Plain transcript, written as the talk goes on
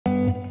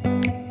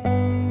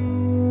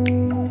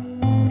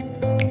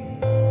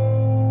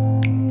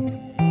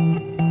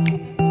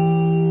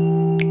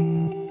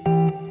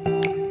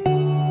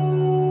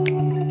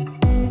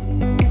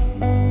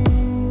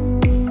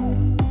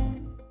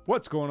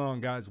What's going on,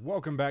 guys?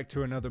 Welcome back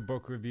to another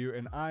book review,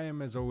 and I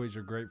am, as always,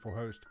 your grateful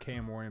host,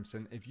 Cam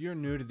Williamson. If you're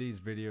new to these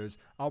videos,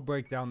 I'll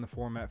break down the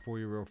format for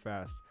you real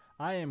fast.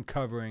 I am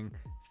covering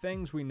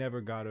Things We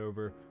Never Got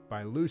Over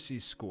by Lucy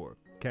Score.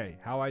 Okay,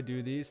 how I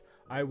do these,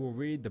 I will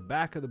read the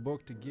back of the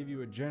book to give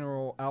you a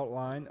general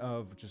outline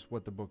of just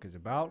what the book is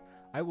about.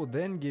 I will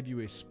then give you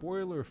a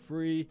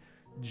spoiler-free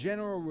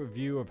general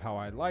review of how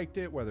I liked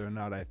it, whether or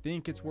not I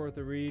think it's worth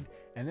a read,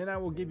 and then I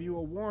will give you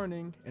a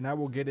warning, and I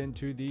will get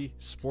into the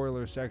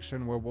spoiler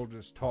section where we'll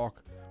just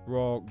talk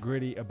raw,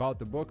 gritty about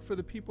the book for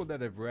the people that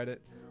have read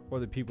it or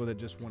the people that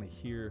just want to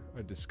hear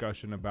a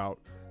discussion about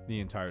the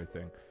entire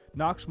thing.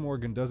 Knox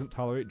Morgan doesn't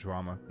tolerate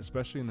drama,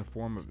 especially in the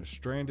form of a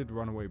stranded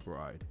runaway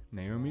bride.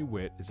 Naomi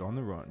Witt is on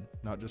the run,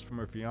 not just from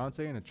her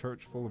fiancé and a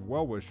church full of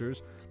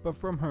well-wishers, but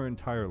from her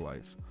entire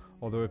life.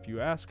 Although if you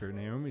ask her,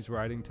 Naomi's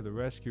riding to the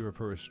rescue of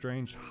her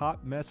estranged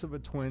hot mess of a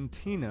twin,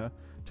 Tina,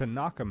 to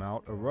knock him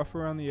out a rough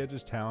around the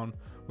edges town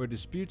where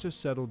disputes are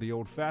settled the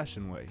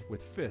old-fashioned way,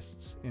 with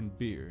fists and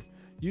beer.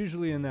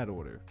 Usually in that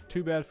order.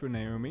 Too bad for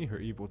Naomi, her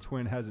evil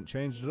twin hasn't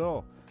changed at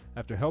all.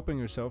 After helping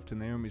herself to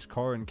Naomi's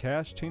car and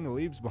cash, Tina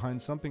leaves behind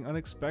something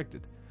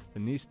unexpected, the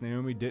niece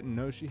Naomi didn't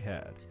know she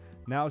had.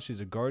 Now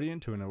she's a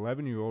guardian to an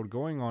 11-year-old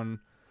going on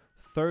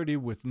 30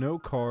 with no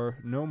car,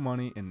 no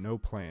money, and no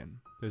plan.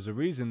 There's a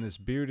reason this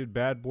bearded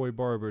bad boy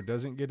barber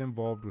doesn't get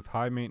involved with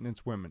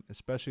high-maintenance women,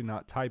 especially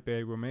not type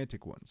A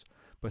romantic ones.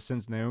 But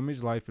since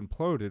Naomi's life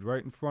imploded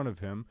right in front of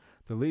him,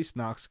 the least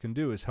Knox can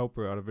do is help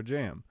her out of a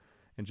jam.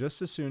 And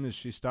just as soon as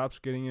she stops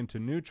getting into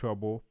new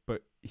trouble,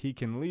 but he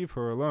can leave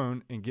her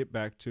alone and get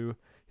back to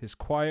his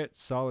quiet,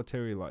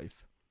 solitary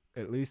life.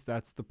 At least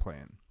that's the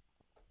plan.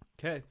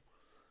 Okay,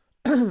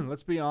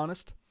 let's be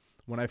honest.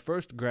 When I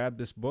first grabbed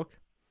this book,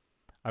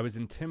 I was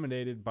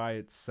intimidated by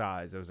its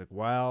size. I was like,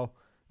 wow,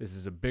 this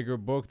is a bigger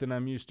book than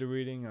I'm used to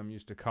reading. I'm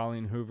used to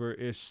Colleen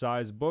Hoover-ish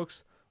size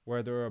books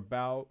where they're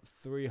about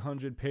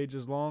 300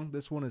 pages long.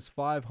 This one is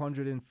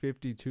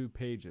 552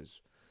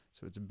 pages,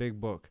 so it's a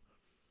big book.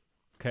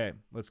 Okay,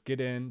 let's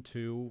get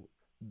into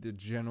the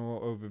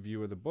general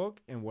overview of the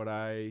book and what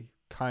I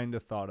kind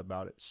of thought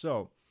about it.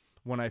 So,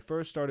 when I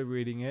first started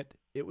reading it,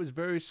 it was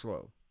very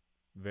slow.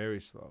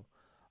 Very slow.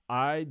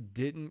 I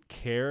didn't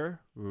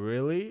care,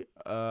 really.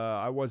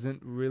 I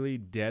wasn't really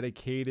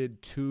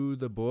dedicated to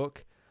the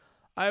book.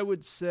 I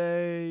would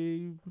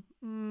say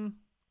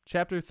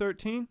chapter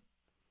 13,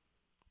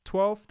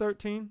 12,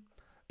 13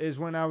 is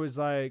when I was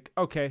like,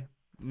 okay,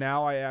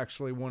 now I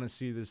actually want to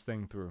see this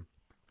thing through.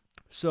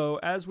 So,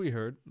 as we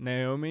heard,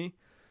 Naomi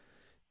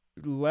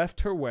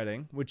left her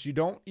wedding, which you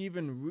don't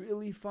even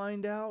really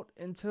find out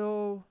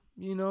until,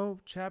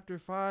 chapter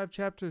 5,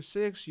 chapter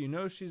 6.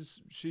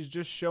 She's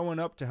just showing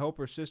up to help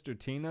her sister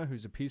Tina,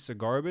 who's a piece of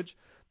garbage.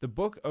 The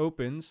book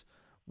opens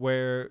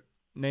where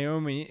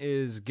Naomi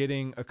is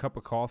getting a cup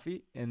of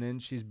coffee, and then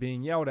she's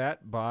being yelled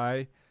at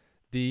by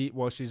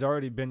she's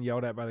already been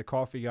yelled at by the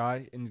coffee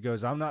guy, and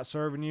goes, "I'm not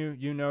serving you,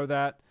 you know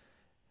that."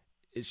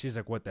 She's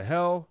like, "What the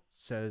hell?"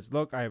 Says,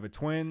 "Look, I have a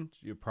twin.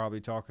 You're probably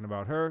talking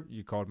about her.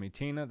 You called me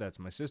Tina. That's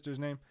my sister's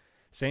name."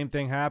 Same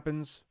thing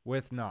happens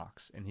with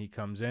Knox, and he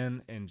comes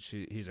in, and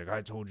he's like,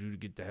 "I told you to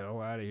get the hell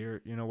out of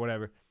here,"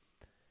 whatever.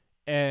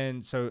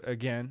 And so,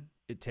 again,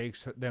 it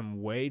takes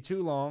them way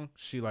too long.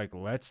 She,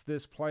 lets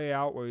this play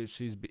out where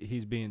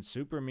he's being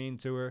super mean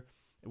to her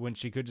when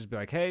she could just be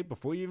like, "Hey,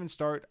 before you even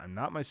start, I'm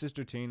not my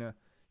sister Tina,"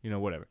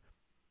 whatever.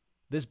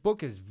 This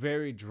book is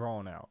very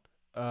drawn out.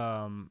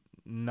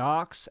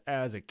 Knox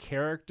as a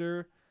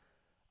character,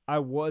 I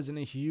wasn't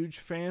a huge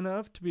fan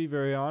of, to be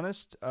very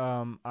honest.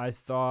 I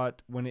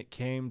thought when it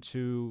came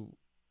to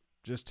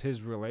just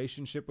his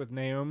relationship with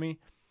Naomi,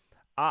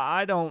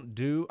 I don't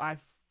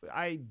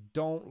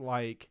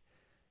like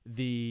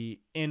the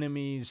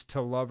enemies to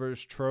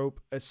lovers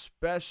trope,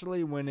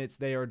 especially when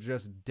they are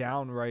just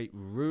downright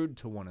rude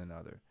to one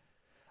another.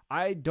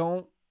 I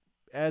don't,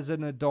 as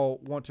an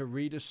adult, want to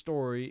read a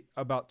story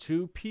about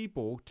two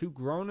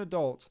grown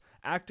adults,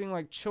 acting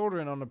like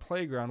children on a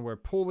playground where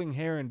pulling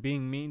hair and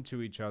being mean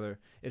to each other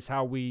is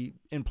how we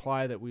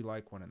imply that we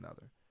like one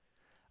another.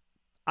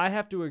 I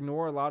have to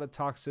ignore a lot of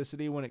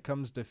toxicity when it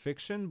comes to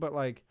fiction, but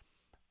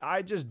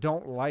I just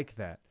don't like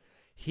that.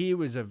 He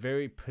was a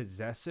very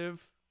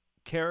possessive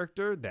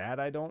character that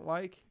I don't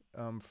like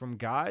from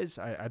guys.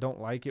 I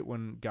don't like it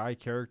when guy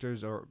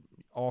characters are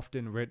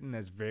often written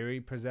as very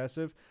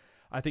possessive.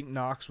 I think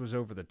Knox was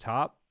over the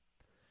top.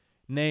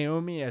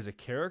 Naomi as a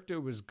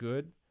character was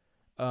good.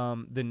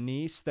 The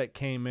niece that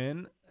came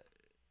in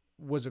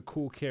was a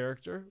cool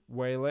character,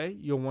 Waylay.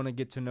 You'll want to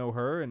get to know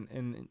her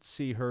and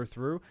see her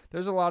through.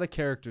 There's a lot of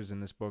characters in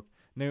this book.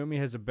 Naomi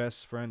has a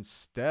best friend,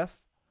 Steph.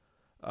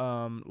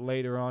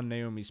 Later on,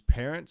 Naomi's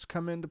parents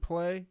come into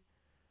play.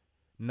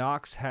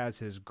 Knox has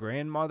his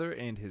grandmother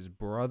and his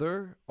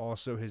brother,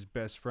 also his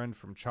best friend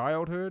from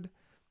childhood.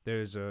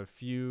 There's a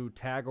few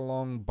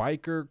tag-along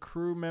biker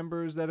crew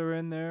members that are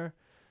in there.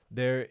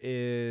 There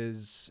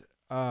is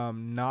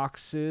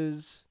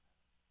Knox's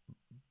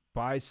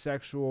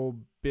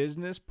bisexual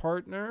business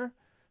partner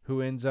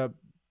who ends up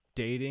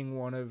dating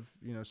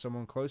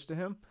someone close to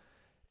him.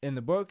 in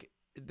the book,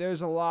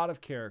 there's a lot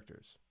of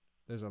characters.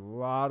 There's a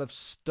lot of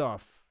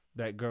stuff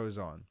that goes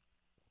on.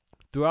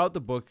 Throughout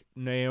the book,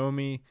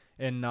 Naomi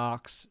and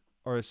Nox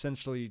are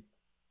essentially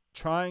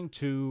trying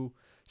to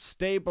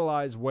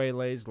stabilize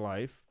Waylay's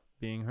life,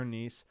 being her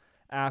niece,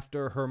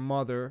 after her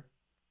mother,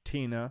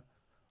 Tina,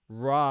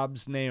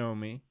 robs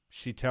Naomi.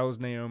 She tells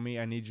Naomi,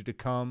 I need you to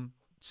come,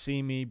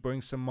 see me,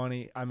 bring some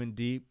money. I'm in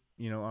deep,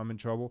 I'm in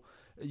trouble.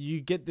 You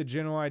get the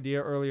general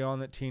idea early on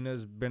that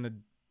Tina's been a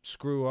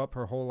screw up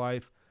her whole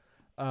life.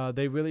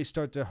 They really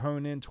start to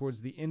hone in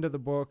towards the end of the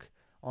book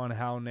on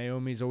how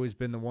Naomi's always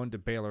been the one to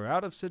bail her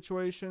out of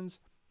situations.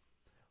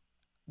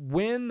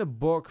 When the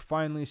book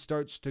finally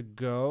starts to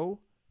go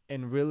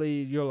and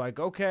really you're like,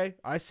 okay,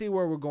 I see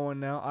where we're going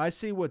now. I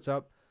see what's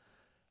up.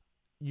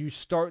 You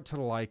start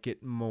to like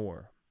it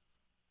more.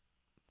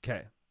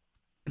 Okay.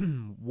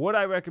 Would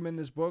I recommend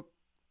this book?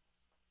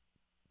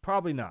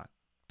 Probably not,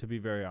 to be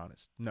very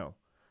honest. No.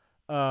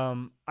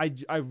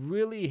 I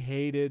really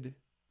hated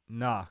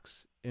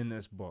Nox in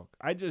this book.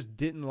 I just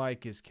didn't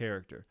like his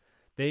character.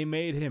 They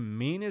made him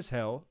mean as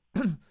hell,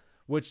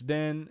 which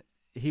then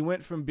he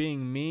went from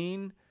being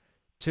mean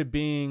to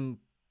being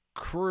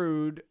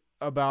crude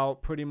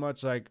about pretty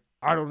much like,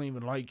 I don't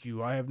even like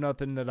you. I have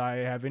nothing that I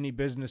have any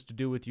business to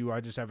do with you. I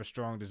just have a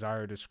strong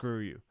desire to screw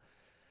you.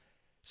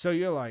 So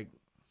you're like,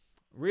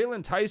 real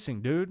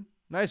enticing, dude.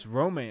 Nice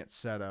romance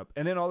setup.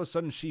 And then all of a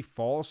sudden she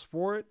falls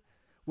for it,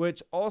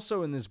 which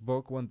also in this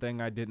book, one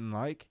thing I didn't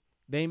like,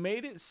 they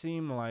made it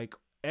seem like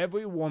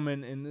every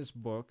woman in this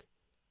book,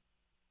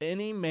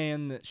 any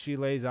man that she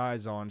lays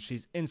eyes on,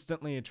 she's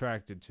instantly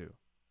attracted to.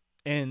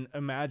 And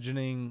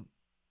imagining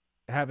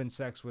having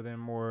sex with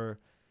him or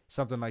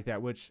something like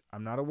that, which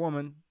I'm not a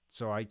woman,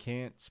 so I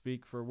can't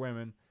speak for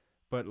women.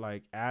 But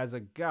like as a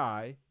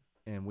guy,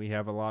 and we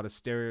have a lot of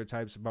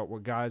stereotypes about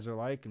what guys are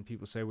like, and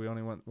people say we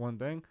only want one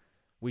thing.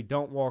 We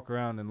don't walk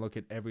around and look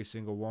at every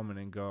single woman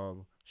and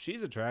go,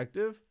 she's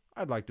attractive.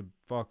 I'd like to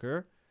fuck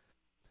her.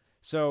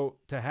 So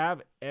to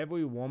have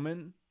every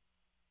woman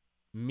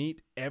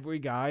meet every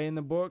guy in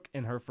the book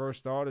and her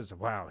first thought is,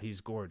 wow,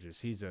 he's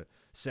gorgeous. He's a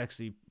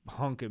sexy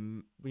hunk of,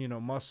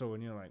 muscle.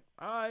 And you're like,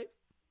 all right,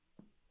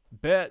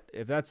 bet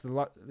if that's the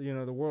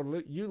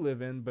world you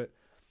live in. But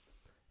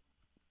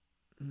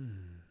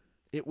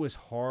it was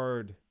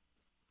hard.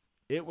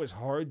 It was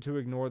hard to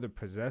ignore the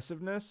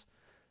possessiveness.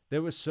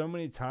 There was so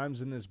many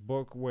times in this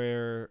book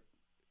where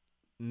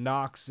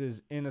Nox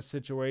is in a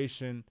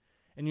situation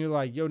and you're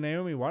like, yo,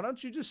 Naomi, why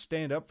don't you just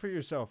stand up for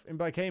yourself and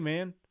be like, hey,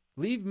 man,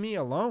 leave me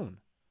alone.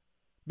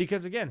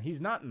 Because, again, he's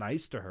not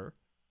nice to her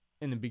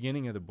in the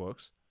beginning of the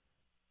books.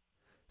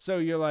 So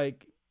you're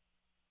like,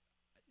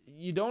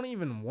 you don't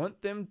even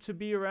want them to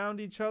be around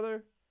each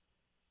other.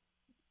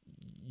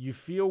 You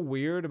feel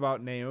weird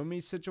about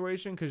Naomi's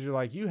situation because you're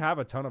like, you have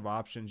a ton of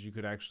options you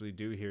could actually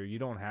do here. You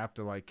don't have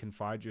to, like,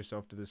 confide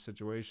yourself to this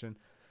situation.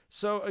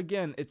 So,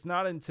 again, it's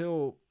not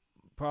until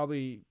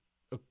probably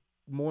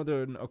more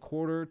than a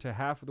quarter to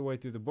half of the way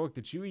through the book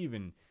that you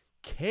even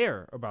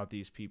care about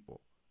these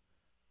people.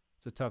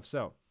 It's a tough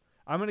sell.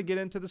 I'm going to get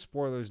into the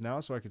spoilers now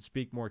so I can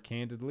speak more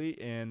candidly,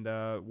 and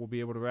we'll be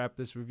able to wrap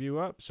this review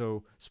up.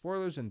 So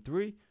spoilers in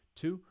 3,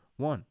 2,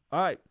 1.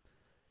 All right.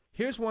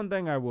 Here's one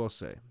thing I will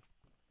say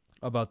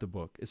about the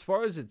book. As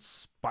far as its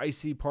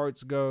spicy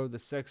parts go, the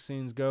sex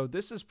scenes go,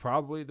 this is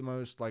probably the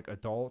most like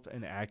adult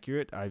and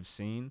accurate I've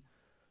seen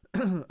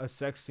a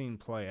sex scene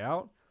play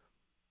out.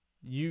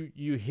 You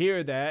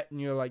hear that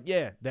and you're like,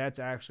 yeah, that's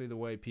actually the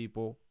way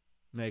people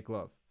make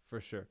love, for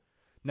sure.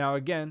 Now,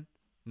 again,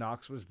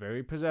 Nox was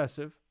very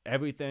possessive.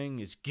 Everything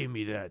is, give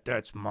me that.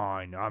 That's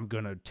mine. I'm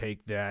going to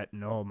take that.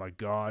 And oh, my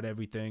God,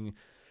 everything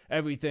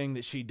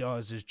that she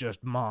does is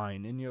just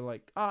mine. And you're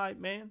like, all right,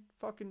 man,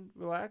 fucking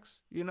relax,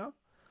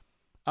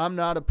 I'm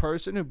not a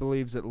person who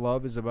believes that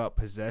love is about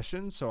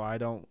possession, so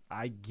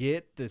I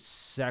get the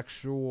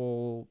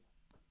sexual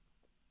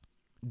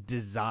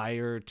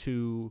desire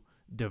to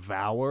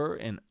devour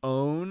and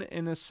own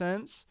in a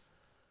sense.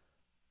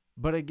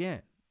 But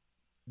again,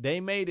 they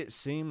made it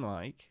seem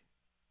like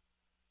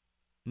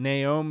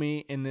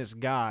Naomi and this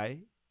guy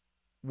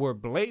were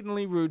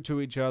blatantly rude to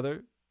each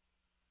other,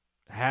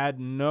 had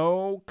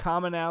no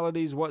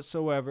commonalities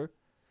whatsoever.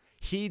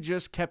 He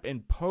just kept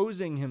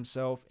imposing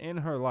himself in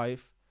her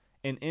life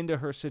and into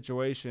her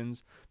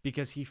situations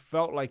because he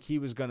felt like he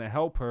was going to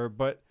help her.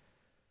 But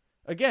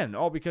again,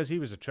 all because he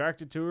was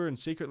attracted to her and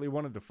secretly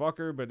wanted to fuck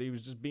her, but he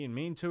was just being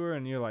mean to her.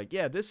 And you're like,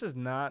 yeah, this is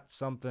not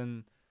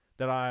something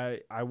that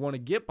I want to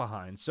get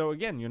behind. So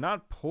again, you're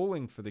not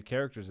pulling for the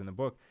characters in the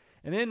book.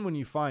 And then when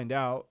you find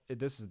out,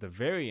 this is the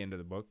very end of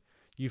the book,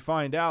 you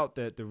find out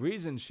that the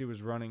reason she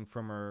was running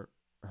from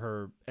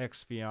her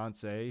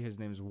ex-fiance, his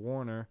name's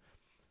Warner,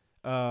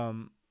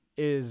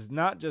 is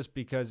not just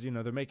because,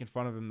 they're making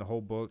fun of him the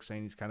whole book,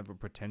 saying he's kind of a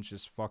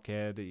pretentious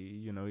fuckhead,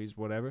 he's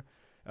whatever.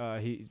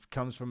 He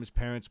comes from his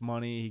parents'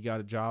 money. He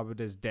got a job at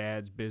his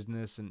dad's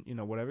business and,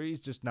 whatever.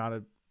 He's just not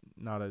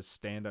a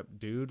stand-up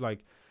dude.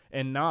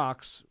 And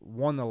Nox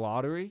won the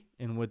lottery,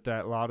 and with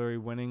that lottery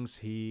winnings,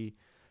 he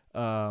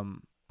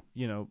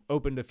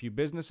opened a few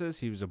businesses.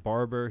 He was a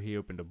barber. He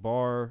opened a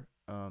bar.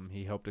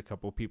 He helped a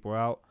couple people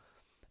out.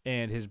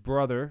 And his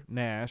brother,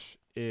 Nash,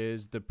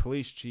 is the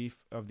police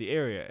chief of the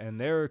area. And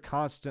they're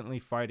constantly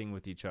fighting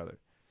with each other.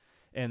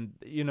 And,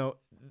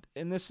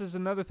 and this is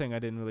another thing I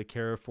didn't really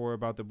care for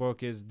about the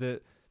book is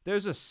that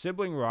there's a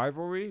sibling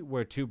rivalry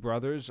where two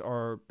brothers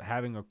are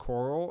having a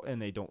quarrel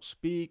and they don't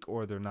speak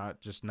or they're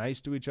not just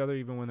nice to each other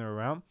even when they're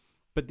around.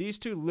 But these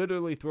two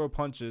literally throw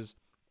punches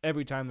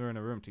every time they're in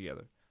a room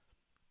together.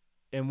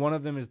 And one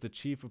of them is the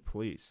chief of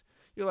police.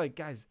 You're like,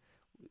 guys,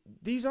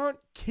 these aren't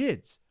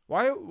kids.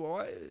 Why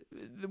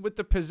with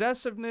the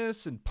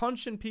possessiveness and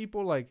punching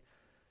people, like,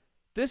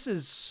 this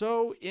is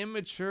so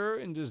immature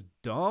and just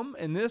dumb.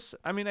 And this,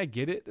 I mean, I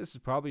get it. This is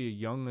probably a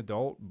young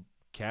adult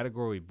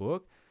category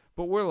book.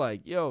 But we're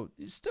like, yo,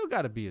 there's still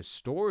got to be a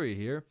story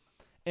here.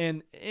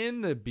 And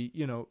in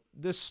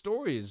this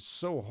story is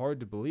so hard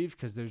to believe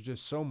because there's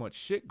just so much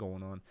shit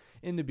going on.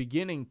 In the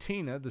beginning,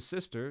 Tina, the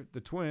sister,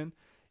 the twin,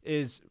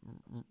 is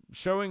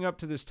showing up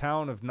to this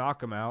town of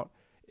Knock 'em Out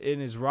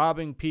and is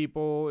robbing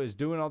people, is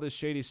doing all this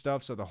shady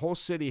stuff. So the whole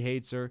city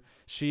hates her.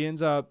 She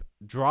ends up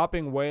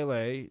dropping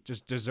Waylay,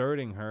 just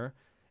deserting her,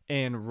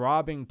 and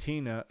robbing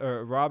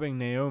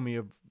Naomi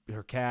of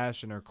her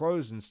cash and her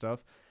clothes and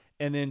stuff.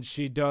 And then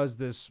she does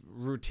this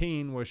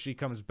routine where she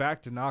comes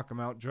back to Knock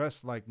 'em Out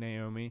dressed like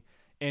Naomi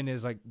and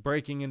is like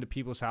breaking into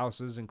people's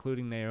houses,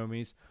 including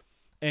Naomi's,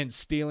 and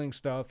stealing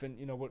stuff and,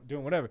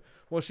 doing whatever.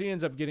 Well, she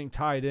ends up getting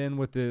tied in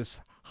with this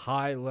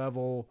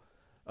high-level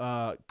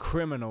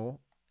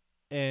criminal,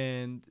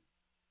 and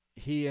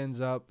he ends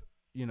up,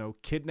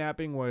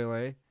 kidnapping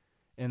Waylay,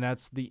 and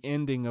that's the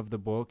ending of the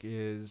book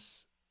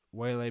is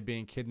Waylay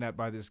being kidnapped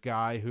by this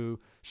guy who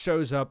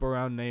shows up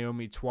around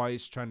Naomi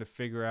twice trying to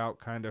figure out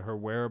kind of her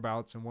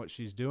whereabouts and what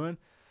she's doing.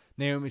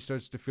 Naomi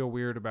starts to feel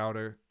weird about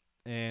her,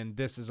 and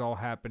this is all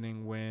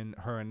happening when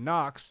her and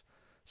Knox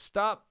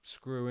stop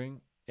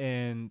screwing,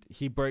 and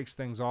he breaks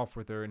things off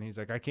with her, and he's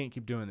like, I can't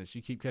keep doing this.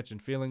 You keep catching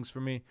feelings for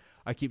me.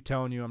 I keep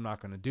telling you I'm not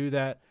going to do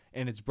that,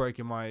 and it's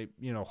breaking my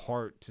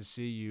heart to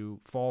see you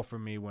fall for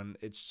me when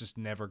it's just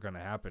never going to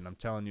happen. I'm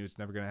telling you it's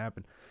never going to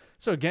happen.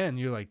 So again,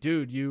 you're like,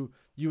 dude, you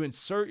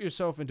insert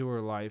yourself into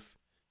her life,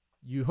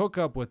 you hook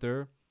up with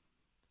her,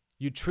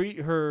 you treat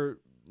her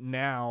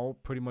now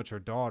pretty much her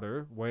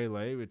daughter,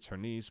 Waylay, it's her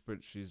niece, but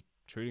she's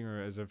treating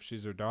her as if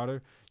she's her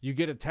daughter. You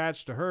get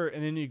attached to her,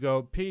 and then you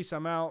go, peace,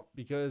 I'm out,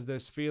 because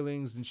there's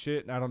feelings and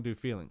shit, and I don't do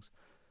feelings.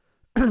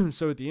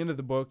 So at the end of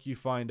the book, you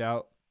find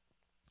out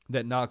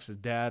that Knox's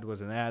dad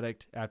was an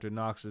addict. After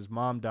Knox's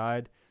mom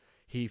died,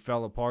 he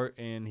fell apart,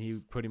 and he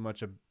pretty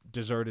much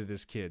deserted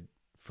his kid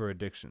for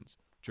addictions,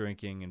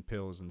 drinking and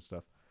pills and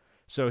stuff.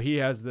 So he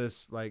has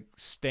this like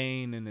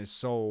stain in his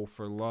soul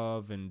for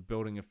love and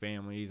building a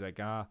family. He's like,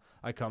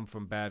 I come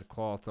from bad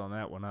cloth on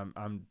that one.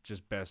 I'm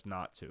just best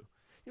not to.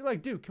 You're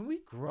like, dude, can we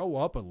grow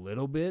up a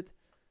little bit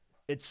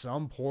at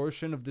some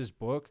portion of this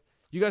book?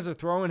 You guys are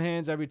throwing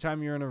hands every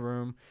time you're in a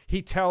room.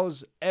 He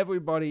tells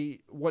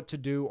everybody what to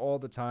do all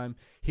the time.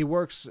 He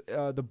works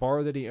the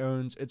bar that he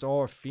owns. It's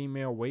all a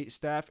female wait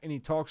staff, and he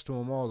talks to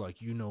them all like,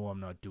 I'm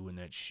not doing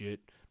that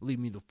shit. Leave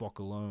me the fuck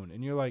alone.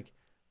 And you're like,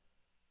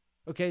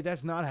 okay,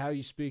 that's not how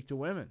you speak to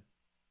women.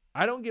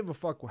 I don't give a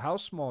fuck how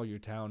small your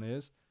town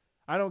is.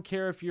 I don't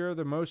care if you're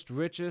the most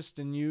richest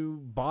and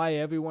you buy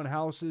everyone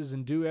houses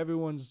and do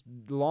everyone's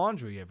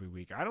laundry every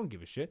week. I don't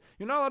give a shit.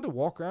 You're not allowed to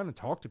walk around and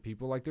talk to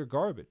people like they're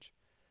garbage.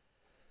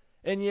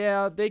 And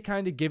yeah, they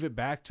kind of give it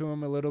back to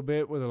him a little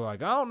bit where they're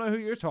like, I don't know who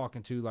you're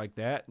talking to like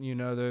that.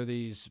 They're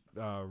these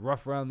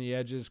rough around the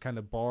edges kind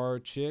of bar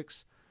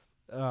chicks.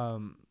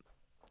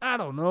 I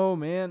don't know,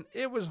 man.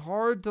 It was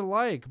hard to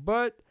like,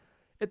 but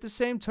at the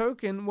same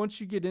token, once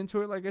you get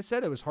into it, like I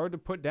said, it was hard to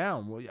put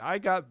down. Well, I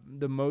got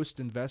the most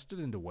invested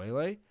into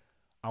Waylay.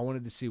 I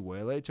wanted to see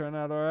Waylay turn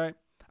out all right.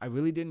 I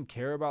really didn't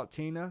care about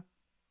Tina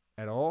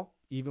at all.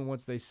 Even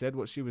once they said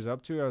what she was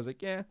up to, I was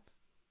like, yeah,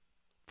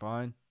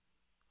 fine.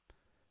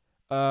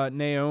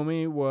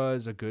 Naomi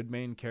was a good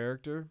main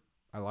character.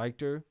 I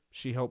liked her.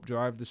 She helped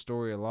drive the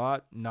story a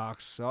lot.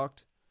 Knox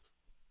sucked.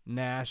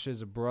 Nash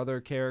is a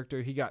brother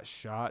character. He got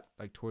shot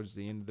like towards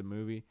the end of the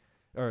movie.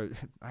 Or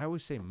I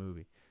always say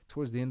movie.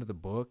 Towards the end of the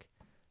book,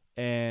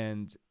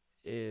 and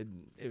it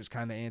was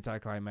kind of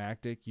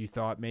anticlimactic. You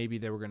thought maybe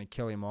they were going to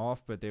kill him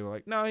off, but they were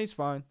like, no, he's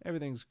fine.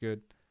 Everything's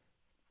good.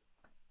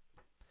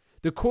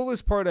 The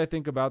coolest part I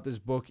think about this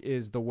book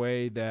is the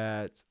way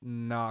that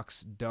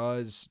Knox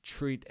does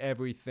treat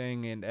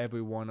everything and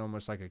everyone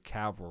almost like a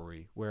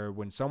cavalry, where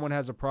when someone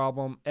has a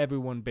problem,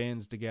 everyone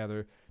bands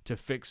together to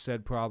fix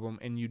said problem,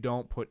 and you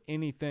don't put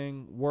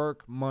anything,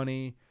 work,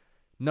 money,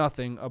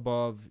 nothing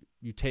above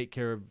you take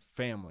care of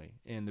family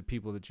and the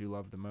people that you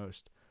love the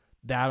most.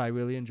 That I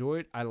really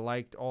enjoyed. I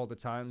liked all the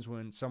times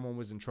when someone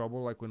was in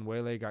trouble, like when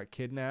Waylay got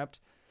kidnapped.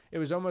 It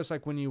was almost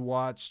like when you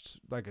watched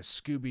like a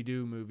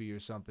Scooby-Doo movie or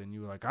something. You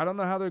were like, I don't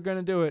know how they're going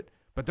to do it,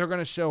 but they're going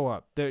to show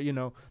up.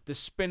 The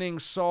spinning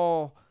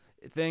saw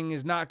thing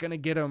is not going to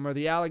get them, or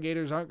the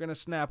alligators aren't going to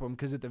snap them,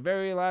 because at the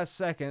very last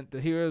second,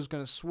 the hero's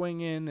going to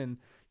swing in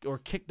or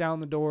kick down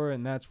the door,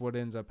 and that's what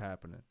ends up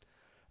happening.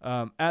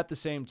 At the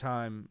same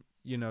time,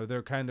 you know,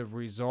 they're kind of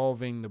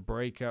resolving the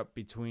breakup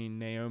between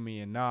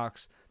Naomi and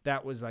Knox.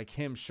 That was like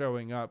him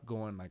showing up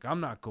going like, I'm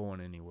not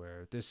going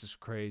anywhere. This is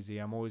crazy.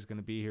 I'm always going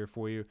to be here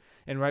for you.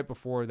 And right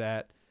before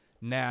that,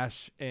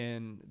 Nash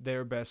and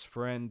their best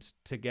friend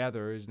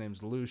together, his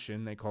name's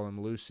Lucian, they call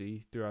him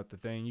Lucy throughout the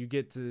thing. You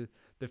get to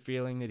the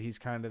feeling that he's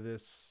kind of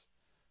this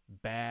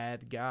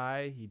bad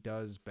guy. He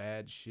does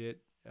bad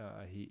shit.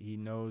 He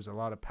knows a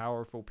lot of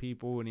powerful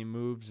people, and he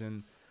moves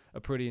in a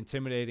pretty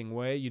intimidating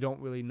way. You don't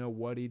really know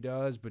what he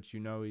does, but you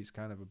know he's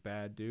kind of a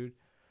bad dude.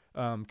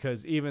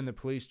 Because even the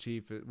police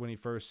chief, when he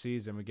first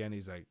sees him again,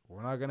 he's like,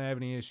 "We're not gonna have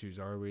any issues,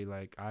 are we?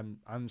 Like,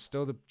 I'm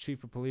still the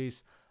chief of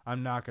police.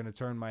 I'm not gonna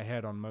turn my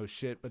head on most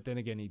shit." But then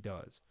again, he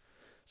does.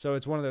 So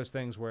it's one of those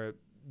things where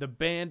the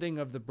banding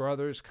of the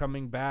brothers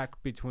coming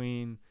back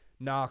between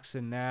Knox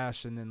and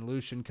Nash, and then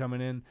Lucian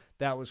coming in,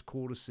 that was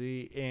cool to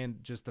see.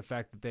 And just the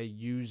fact that they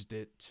used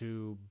it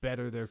to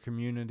better their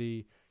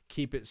community,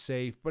 keep it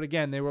safe. But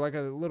again, they were like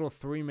a little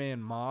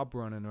 3-man mob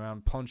running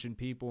around punching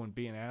people and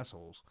being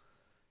assholes.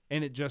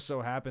 And it just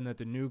so happened that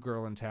the new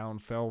girl in town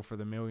fell for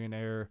the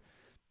millionaire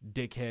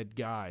dickhead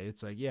guy.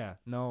 It's like, yeah,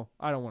 no,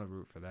 I don't want to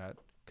root for that.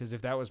 Because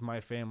if that was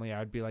my family,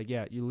 I'd be like,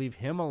 yeah, you leave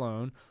him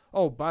alone.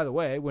 Oh, by the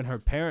way, when her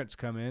parents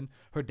come in,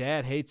 her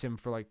dad hates him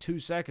for like 2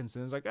 seconds.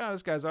 And it's like, oh,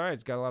 this guy's all right.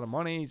 He's got a lot of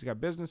money. He's got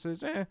businesses.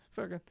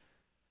 Fuck it.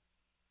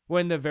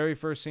 When the very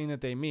first scene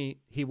that they meet,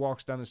 he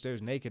walks down the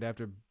stairs naked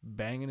after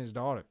banging his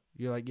daughter.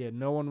 You're like, yeah,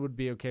 no one would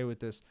be okay with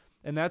this.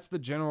 And that's the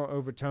general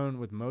overtone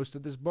with most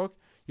of this book.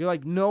 You're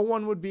like, no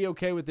one would be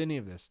okay with any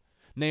of this.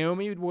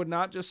 Naomi would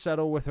not just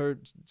settle with her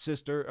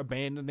sister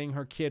abandoning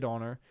her kid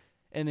on her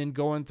and then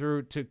going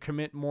through to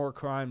commit more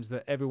crimes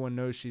that everyone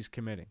knows she's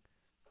committing.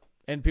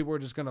 And people are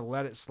just going to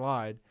let it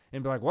slide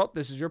and be like, well,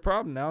 this is your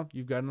problem now.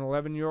 You've got an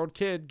 11-year-old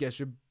kid. Guess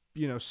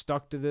you're,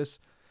 stuck to this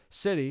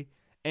city.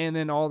 And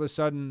then all of a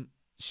sudden,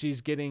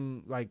 she's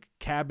getting, like,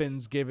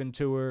 cabins given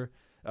to her.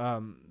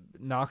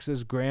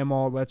 Knox's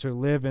grandma lets her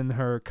live in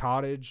her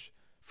cottage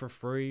for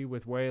free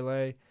with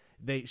Waylay.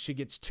 She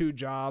gets 2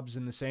 jobs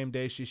in the same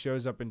day she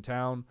shows up in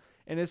town.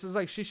 And this is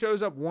like she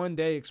shows up one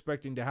day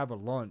expecting to have a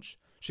lunch.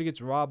 She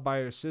gets robbed by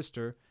her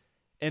sister,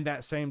 and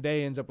that same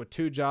day ends up with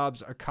 2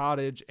 jobs, a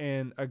cottage,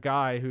 and a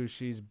guy who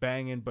she's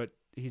banging, but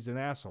he's an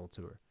asshole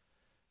to her.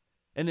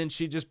 And then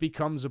she just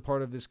becomes a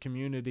part of this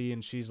community,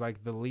 and she's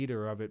like the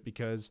leader of it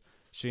because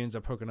she ends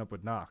up hooking up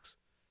with Knox.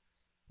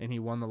 And he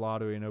won the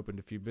lottery and opened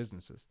a few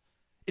businesses.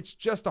 It's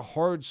just a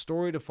hard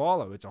story to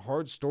follow. It's a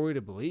hard story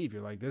to believe.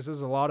 You're like, this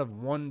is a lot of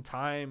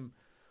one-time,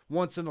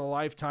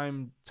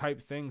 once-in-a-lifetime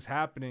type things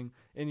happening,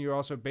 and you're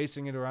also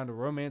basing it around a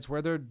romance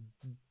where they're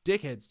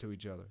dickheads to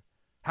each other.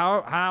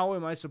 How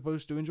am I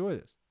supposed to enjoy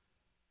this?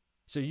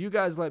 So you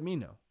guys let me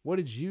know. What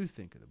did you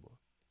think of the book?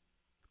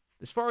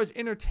 As far as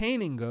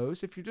entertaining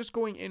goes, if you're just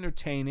going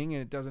entertaining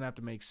and it doesn't have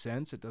to make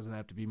sense, it doesn't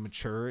have to be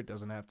mature, it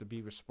doesn't have to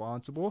be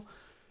responsible,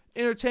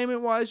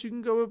 entertainment-wise, you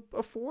can go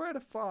a 4 out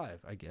of 5,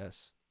 I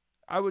guess.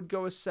 I would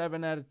go a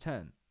 7 out of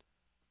 10.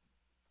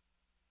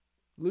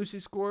 Lucy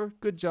score,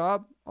 good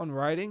job on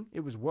writing.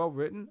 It was well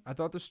written. I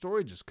thought the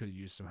story just could have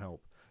used some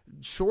help.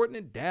 Shorten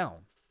it down.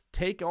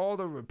 Take all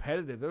the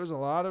repetitive. There was a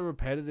lot of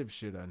repetitive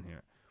shit on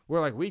here.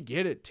 We're like, we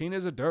get it.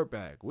 Tina's a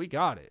dirtbag. We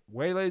got it.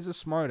 Waylay's a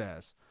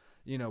smartass.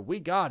 We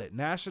got it.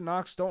 Nash and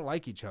Knox don't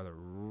like each other.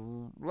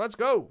 Let's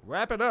go.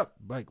 Wrap it up.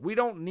 Like, we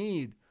don't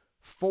need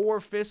 4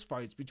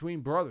 fistfights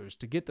between brothers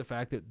to get the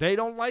fact that they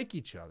don't like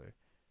each other.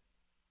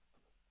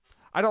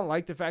 I don't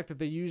like the fact that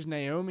they use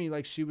Naomi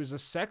like she was a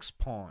sex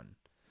pawn.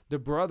 The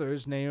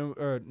brothers,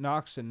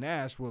 Knox and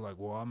Nash, were like,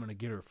 well, I'm going to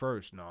get her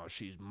first. No,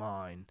 she's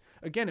mine.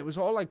 Again, it was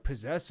all like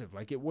possessive.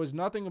 Like, it was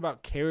nothing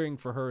about caring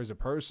for her as a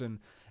person.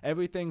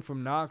 Everything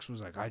from Knox was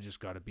like, I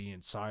just got to be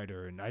inside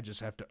her, and I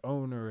just have to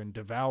own her and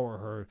devour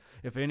her.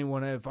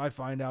 If I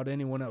find out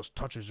anyone else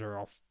touches her,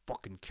 I'll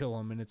fucking kill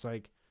him. And it's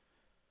like,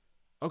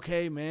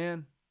 okay,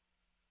 man.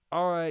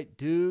 All right,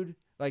 dude.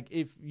 Like,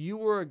 if you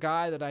were a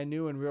guy that I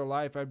knew in real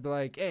life, I'd be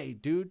like, hey,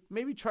 dude,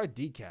 maybe try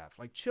decaf.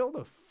 Like, chill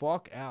the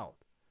fuck out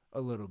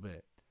a little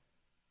bit.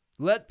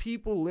 Let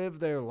people live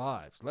their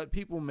lives. Let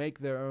people make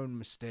their own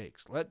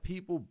mistakes. Let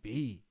people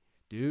be,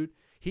 dude.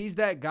 He's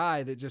that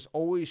guy that just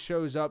always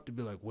shows up to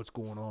be like, what's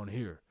going on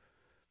here?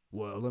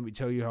 Well, let me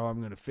tell you how I'm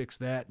going to fix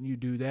that, and you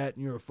do that,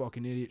 and you're a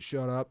fucking idiot.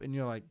 Shut up. And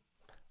you're like,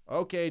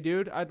 okay,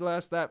 dude, I'd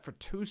last that for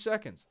 2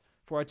 seconds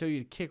before I tell you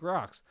to kick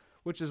rocks.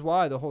 Which is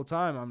why the whole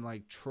time I'm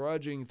like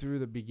trudging through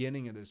the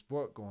beginning of this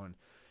book going,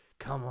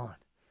 come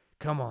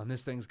on,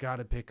 this thing's got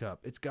to pick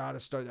up. It's got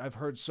to start. I've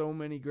heard so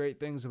many great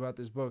things about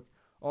this book.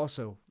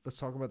 Also, let's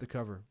talk about the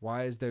cover.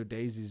 Why is there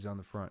daisies on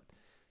the front?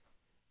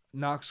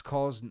 Knox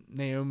calls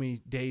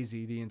Naomi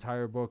Daisy the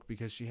entire book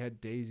because she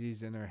had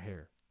daisies in her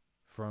hair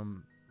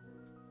from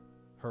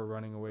her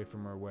running away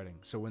from her wedding.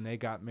 So when they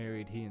got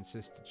married, he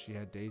insisted she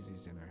had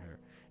daisies in her hair.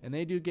 And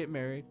they do get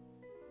married.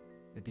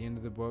 At the end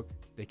of the book,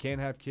 they can't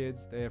have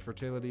kids. They have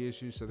fertility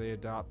issues, so they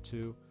adopt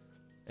 2,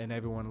 and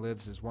everyone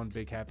lives as one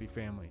big happy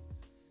family.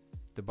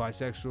 The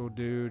bisexual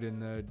dude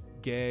and the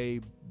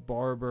gay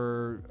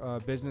barber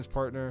business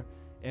partner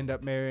end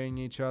up marrying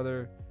each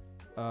other.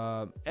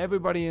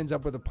 Everybody ends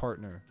up with a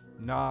partner.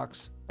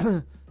 Nox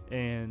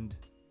and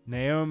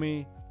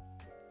Naomi.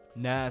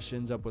 Nash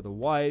ends up with a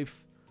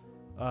wife.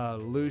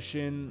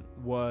 Lucian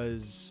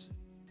was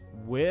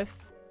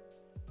with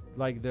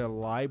like the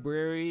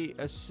library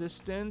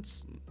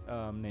assistant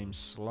named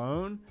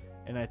Sloan,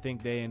 and I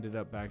think they ended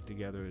up back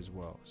together as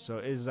well. So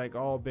it's like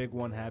all big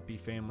one happy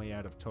family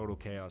out of total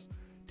chaos.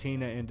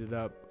 Tina ended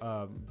up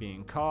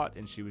being caught,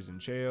 and she was in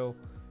jail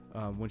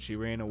when she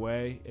ran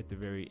away at the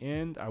very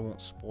end. I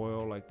won't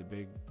spoil like the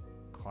big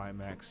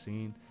climax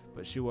scene,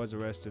 but she was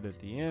arrested at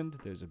the end.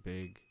 There's a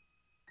big,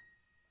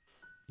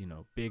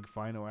 big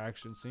final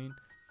action scene.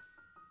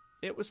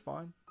 It was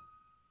fine.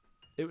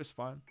 It was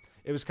fine.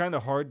 It was kind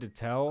of hard to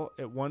tell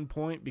at one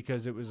point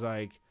because it was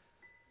like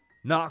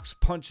Nox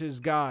punches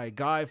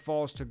Guy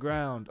falls to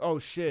ground. Oh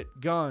shit,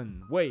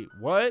 gun. Wait,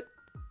 what?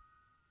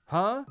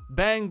 Huh?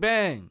 Bang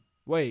bang.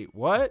 Wait,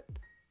 what?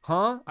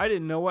 Huh? I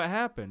didn't know what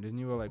happened. And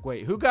you were like,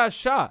 wait, who got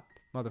shot?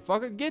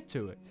 Motherfucker, get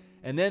to it.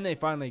 And then they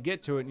finally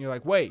get to it and you're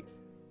like, wait,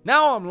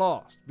 now I'm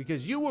lost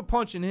because you were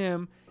punching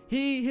him.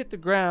 He hit the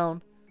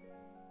ground.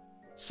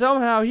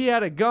 Somehow he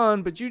had a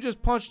gun, but you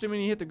just punched him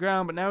and he hit the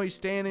ground, but now he's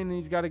standing and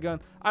he's got a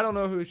gun. I don't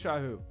know who shot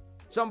who.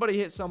 Somebody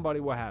hit somebody.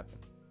 What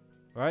happened?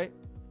 Right?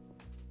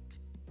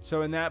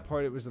 So in that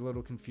part, it was a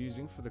little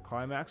confusing for the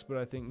climax, but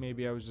I think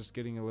maybe I was just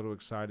getting a little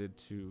excited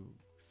to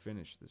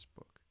finish this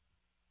book.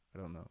 I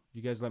don't know.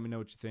 You guys let me know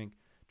what you think.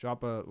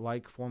 Drop a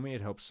like for me.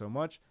 It helps so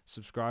much.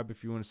 Subscribe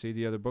if you want to see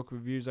the other book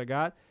reviews I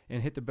got,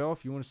 and hit the bell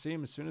if you want to see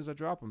them as soon as I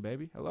drop them,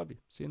 baby. I love you.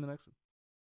 See you in the next one.